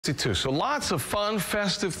Too. So lots of fun,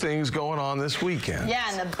 festive things going on this weekend. Yeah,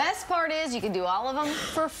 and the best part is you can do all of them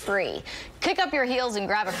for free. Kick up your heels and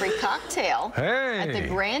grab a free cocktail at the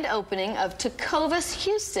grand opening of Tecovas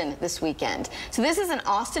Houston this weekend. So this is an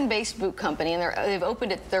Austin-based boot company, and they've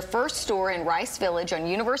opened their first store in Rice Village on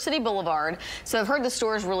University Boulevard. So I've heard the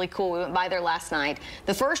store is really cool. We went by there last night.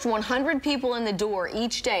 The first 100 people in the door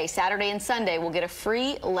each day, Saturday and Sunday, will get a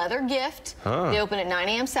free leather gift. They open at 9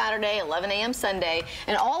 a.m. Saturday, 11 a.m. Sunday,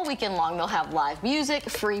 and all weekend long they'll have live music,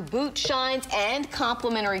 free boot shines, and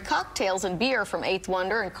complimentary cocktails and beer from Eighth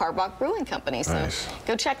Wonder and Carbach Brewing Company. So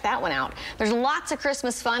go check that one out. There's lots of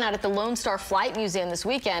Christmas fun out at the Lone Star Flight Museum this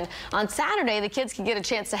weekend. On Saturday, the kids can get a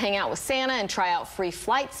chance to hang out with Santa and try out free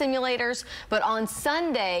flight simulators. But on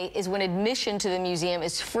Sunday is when admission to the museum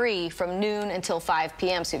is free from noon until 5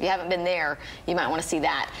 p.m. So if you haven't been there, you might want to see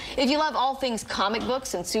that. If you love all things comic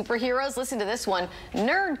books and superheroes, listen to this one,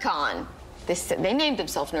 NerdCon. They named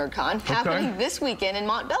themselves NerdCon, happening this weekend in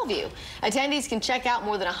Mont Bellevue. Attendees can check out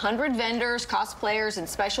more than 100 vendors, cosplayers, and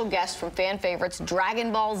special guests from fan favorites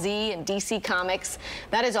Dragon Ball Z and DC Comics.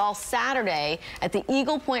 That is all Saturday at the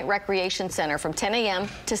Eagle Point Recreation Center from 10 a.m.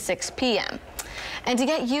 to 6 p.m. And to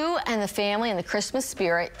get you and the family in the Christmas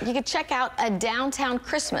spirit, you can check out A Downtown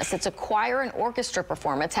Christmas. It's a choir and orchestra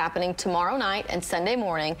performance happening tomorrow night and Sunday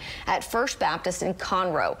morning at First Baptist in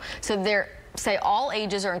Conroe. So say all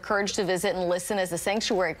ages are encouraged to visit and listen as the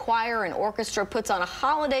Sanctuary Choir and Orchestra puts on a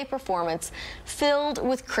holiday performance filled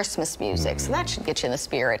with Christmas music. So that should get you in the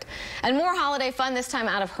spirit. And more holiday fun, this time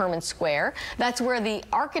out of Herman Square. That's where the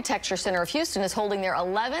Architecture Center of Houston is holding their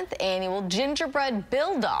 11th annual Gingerbread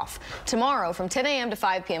Build-Off tomorrow from 10 a.m. to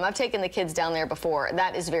 5 p.m. I've taken the kids down there before.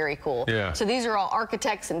 That is very cool. Yeah. So these are all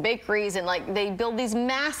architects and bakeries, and they build these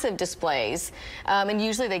massive displays. And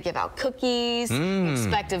usually they give out cookies,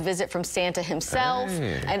 expect a visit from Santa himself,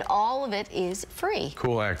 and all of it is free.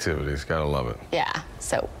 Cool activities, gotta love it. Yeah,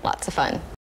 so lots of fun.